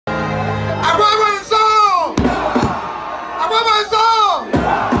Akwa Ibon song! Akwa Ibon song!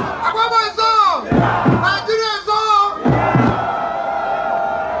 Akwa Ibon song! Nigeria song!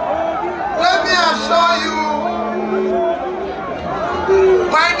 Let me assure you,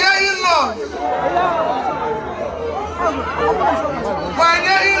 my dear in-laws,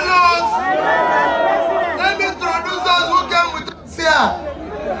 let me introduce us who came with us here.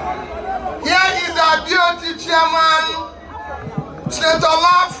 Here is our beauty chairman, Senator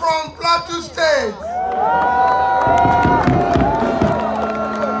Love from Plateau State.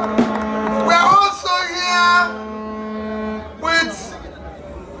 We're also here with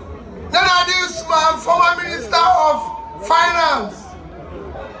Nenadi Usman, former Minister of Finance.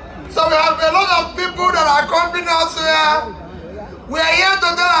 So we have a lot of people that are accompanying us here. We are here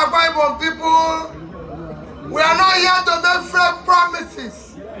to tell Akwa Ibon people, we are not here to make fake promises.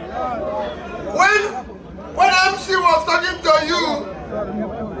 When MC was talking to you,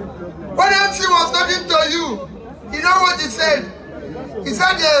 you know what he said? He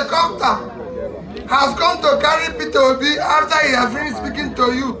said the helicopter has come to carry Peter Obi after he has finished speaking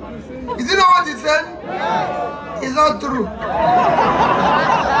to you. Is it not what he said? It's not true.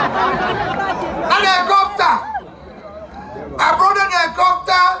 An helicopter. I brought an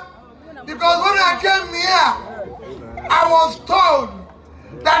helicopter because when I came here, I was told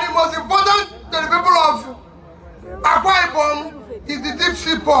that the most important to the people of Akwa Ibon is the deep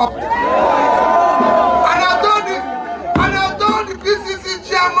sea port. And I told the PCC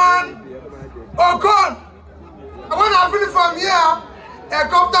chairman, Okon, when I finish from here, a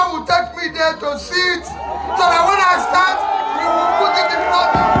helicopter will take me there to see it, so that when I start, we will put it in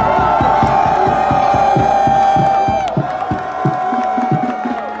order.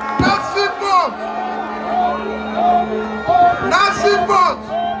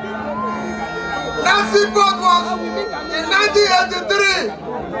 Nancy Port was in 1983.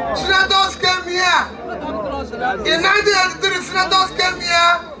 Senators came here. In 1983, senators came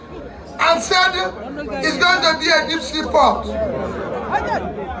here and said it's going to be a deep sea port.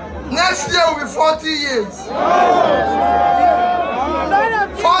 Next year will be 40 years. 40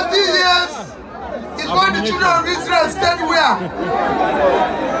 years is when the children of Israel stayed where?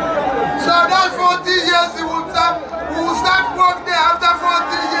 So that's 40 years we will start work there after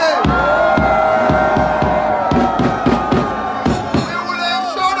 40 years. We will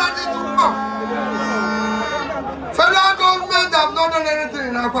ensure that it will work. Federal government have not done anything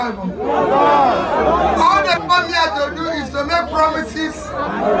in Akwa Ibon. All they come here to do is to make promises.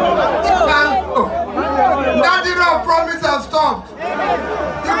 That era of promise has stopped.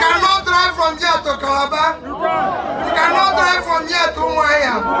 You cannot drive from here to Calabar. You cannot drive from here to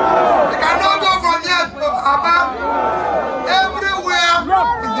Umuahia. You cannot go from here to Aba. Everywhere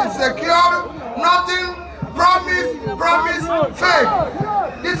is insecure, nothing, promise, fake.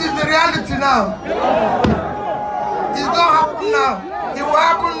 This is the reality now. It's going to happen now. It will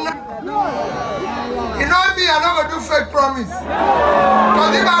happen now. You know me, I'm not going to do fake promise.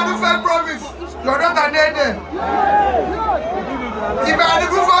 Because if I do fake promise, your daughter dead there. If I do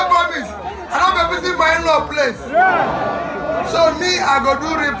fake promise, I'm not going to visit my in-law place. So me, I go do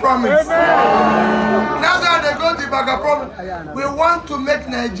real promise. That's why they go to Baga promise. We want to make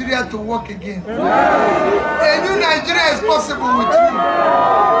Nigeria to work again. A new Nigeria is possible with you.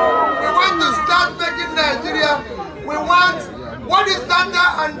 We want to start making Nigeria. We want what is Tanda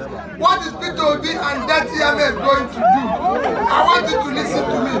and what is Peter Obi and Datti Ahmed going to do. I want you to listen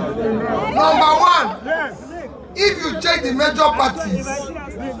to me. Number one, if you check the major parties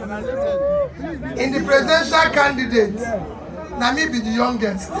in the presidential candidate, Nami be the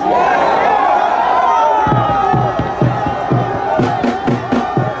youngest.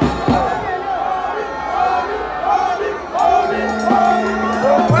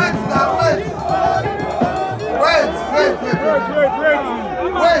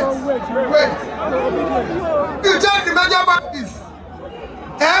 Wait. You check the major parties.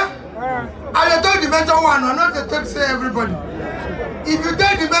 I told the major one, I'm not the to say everybody. If you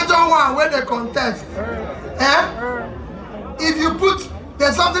take the major one where they contest, if you put,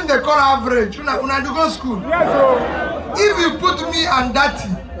 there's something they call average, when you go to school. If you put me and Datti,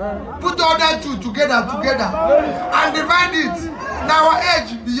 put all that two together, and divide it, now our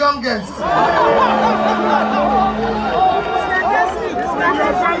age, the youngest.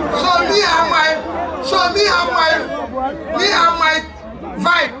 Me and my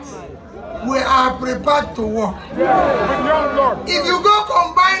vibes, we are prepared to work. If you go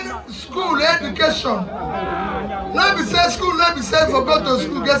combine school education, not be say school, not be say for go to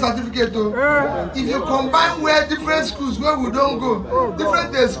school get certificate. If you combine where different schools where we don't go,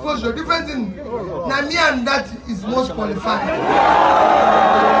 different exposure, different thing. Now me and that is most qualified.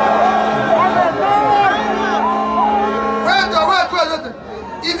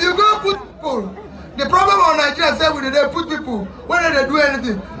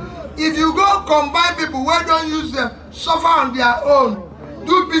 anything. If you go combine people who don't use them, suffer on their own,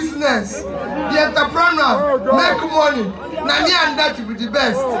 do business, be entrepreneur, make money, now me and that will be the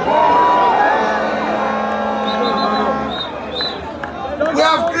best. We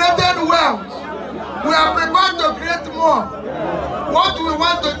have created wealth. We are prepared to create more. What we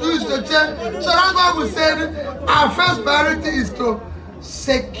want to do is to change. So that's why we said our first priority is to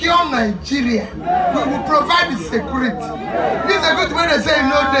secure Nigeria. We will provide the security. This is a good way to say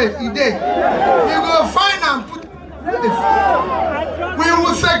no day, a day. We will find and put this. We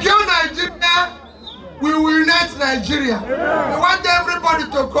will secure Nigeria. We will unite Nigeria. We want everybody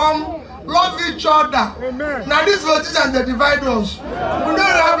to come, love each other. Amen. Now this politicians they divide us. We don't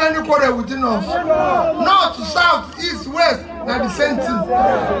have any quarrel within us. North, south, east, west, now the same thing.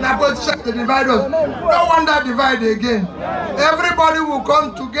 Now politicians they divide us. No wonder divide again. Everybody will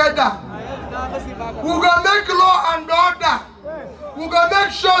come together. We're gonna make law and order. We're gonna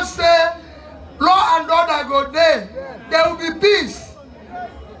make sure say law and order go there. There will be peace.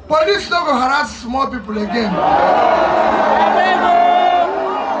 Police don't go harass small people again.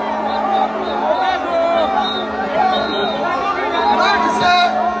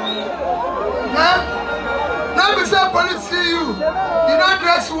 Now we say police see you don't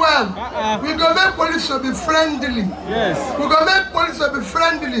dress well. We go make police to be friendly. Yes. We go make police to be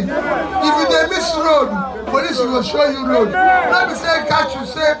friendly. If you dey miss road, police will show you road. Now we say catch you,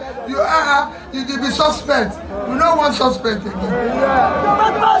 say you be suspect. We don't want suspect again.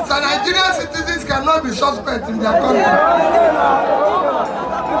 So Nigerian citizens cannot be suspect in their country.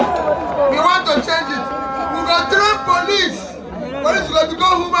 We want to change it. We go train police. Police will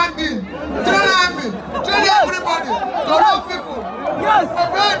become human beings. Train army. Train everybody. To love people. Yes.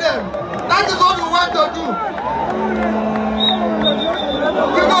 Obey them. That is what we want to do.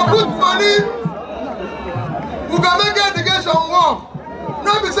 We will put money. We will make education work.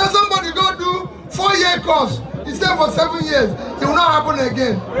 Now we say somebody go do 4-year course. He stay for 7 years. It will not happen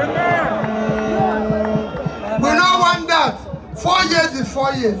again. We don't want that. 4 years is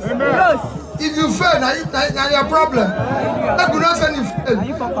 4 years. Yes. If you fail, now your problem. We not say you fail.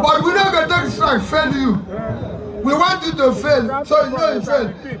 But we not going to take strike, fail you. We want you to fail, so you know you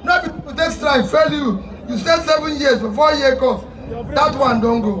fail. Not people take strike, fail you. You stay 7 years for 4-year course. That one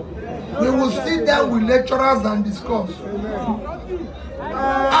don't go. We will sit down with lecturers and discuss.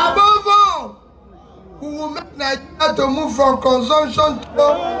 Above all, we will make Nigeria to move from consumption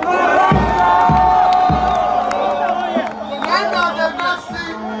to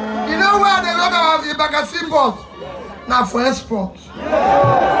where they go have the Bakassi port. Now for export.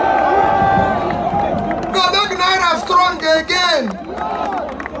 Go make Naira strong again.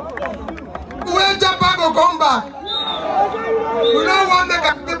 When Japan will come back. We don't want to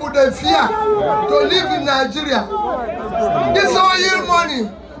make people they fear to live in Nigeria. This oil money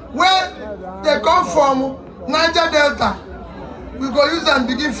where they come from Niger Delta. We go use and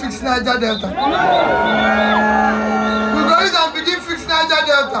begin fix Niger Delta. We go use and begin fix Niger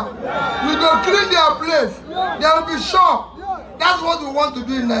Delta. We go clean their place. They will be sure. That's what we want to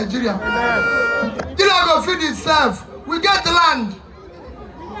do in Nigeria. Nigeria go feed itself. We get land.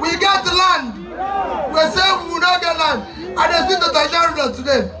 We get land. We say we will not get land. And they see the Tajarian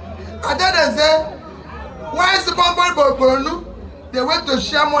today. And then they say, why is the Boronu? They went to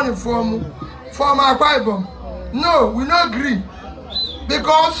share money from Akwa Ibon. No, we not agree.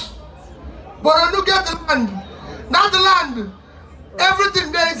 Because Boronu get land. That land,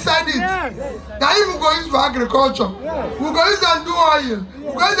 everything there inside it. Now even go use for agriculture. We go use and do oil.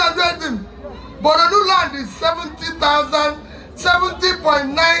 We go use and do anything. Boronu land is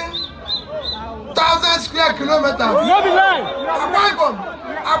 70.9 thousand square kilometers.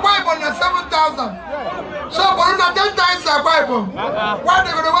 Akwa Ibon is 7,000. So Boronu 10 times Akwa Ibon. Why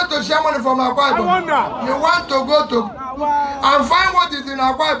they gonna want to share money from Akwa Ibon? You want to go to and find what is in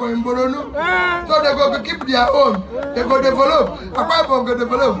Akwa Ibon in Boronu. So they go to keep their own. They go develop. Akwa Ibon go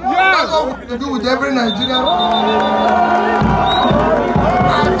develop. That's what we do with every Nigerian. I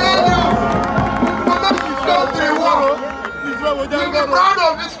tell you, we make this country work. We'll be proud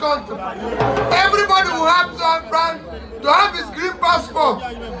of this country. Everybody will have to have his green passport.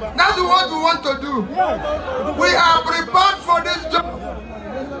 That's what we want to do. We are prepared for this job.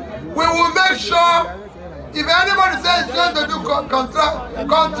 We will make sure if anybody says he's going to do contract, we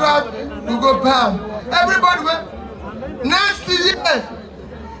go bam. Everybody will. Next year,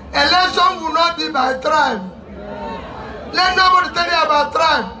 election will not be by tribe. Let nobody tell you about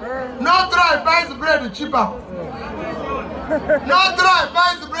tribe. No tribe buys bread cheaper. No tribe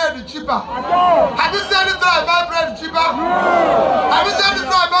buys bread cheaper. Have you seen any tribe buy bread cheaper? Have you seen any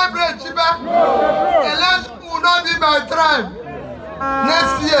tribe buy bread cheaper? Election will not be by tribe.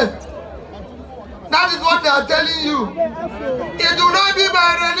 That is what they are telling you. It will not be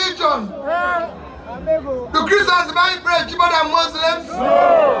by religion. Do Christians buy bread cheaper than Muslims?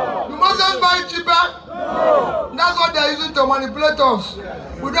 Do Muslims buy cheaper? That's what they are using to manipulate us.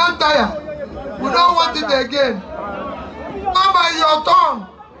 We don't tire. We don't want it again. Not by your turn.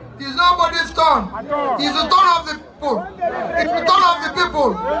 It's nobody's turn. It's the turn of the people. It's the turn of the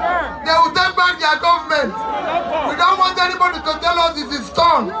people. They will take back their government. We don't want anybody to tell us it is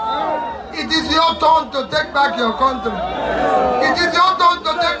turn. It is your turn to take back your country. It is your turn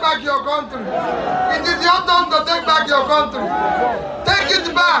to take back your country. It is your turn to take back your country. Take it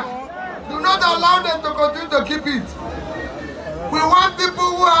back. Do not allow them to continue to keep it. We want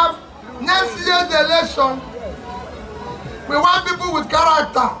people who have next year's election. We want people with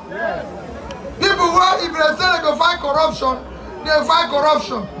character. People who, if they say they go fight corruption, they fight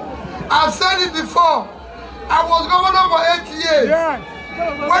corruption. I've said it before. I was governor for 8 years.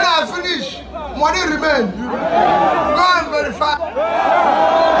 When I finish, money remains. Go and verify.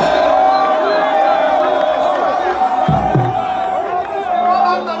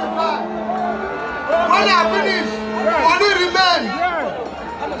 When I finish, money remains.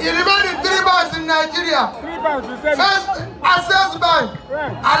 It remains in 3 banks in Nigeria. First, Access Bank,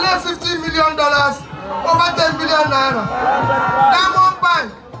 I left $50 million, over 10 billion naira. Diamond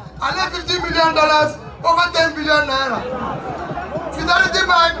Bank, I left $50 million, over 10 billion naira. Fidelity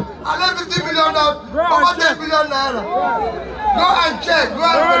Bank, I left $50 million, over 10 billion naira. Go and check, go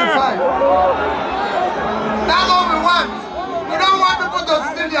and verify. That's what we want. We don't want people to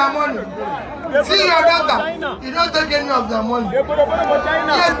steal their money. See your daughter, you don't take any of their money. Yes,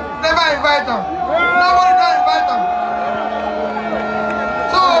 never invite them. Nobody don't invite them.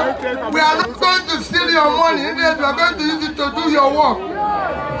 So, we are not going to steal your money. Instead, we are going to use it to do your work.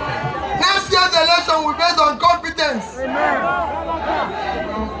 Next year's election will be based on competence.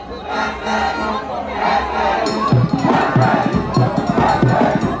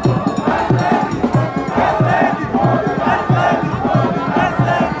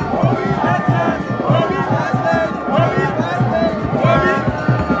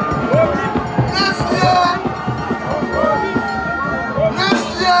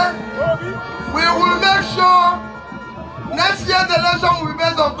 Next year's election will be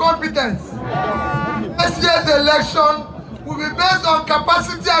based on competence. Next year's election will be based on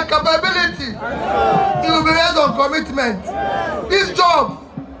capacity and capability. It will be based on commitment. This job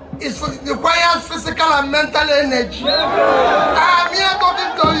requires physical and mental energy. I am here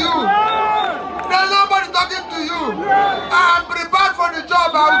talking to you. There's nobody talking to you. I am prepared for the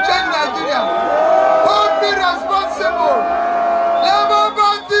job. I will change Nigeria. Hold me responsible. Labour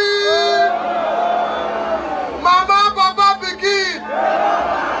Party. Mama, Papa, begin.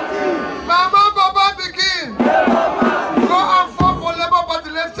 Mama, Papa, begin. Go and vote for Labour Party.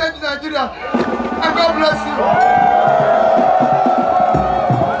 Let's change Nigeria. And God bless you.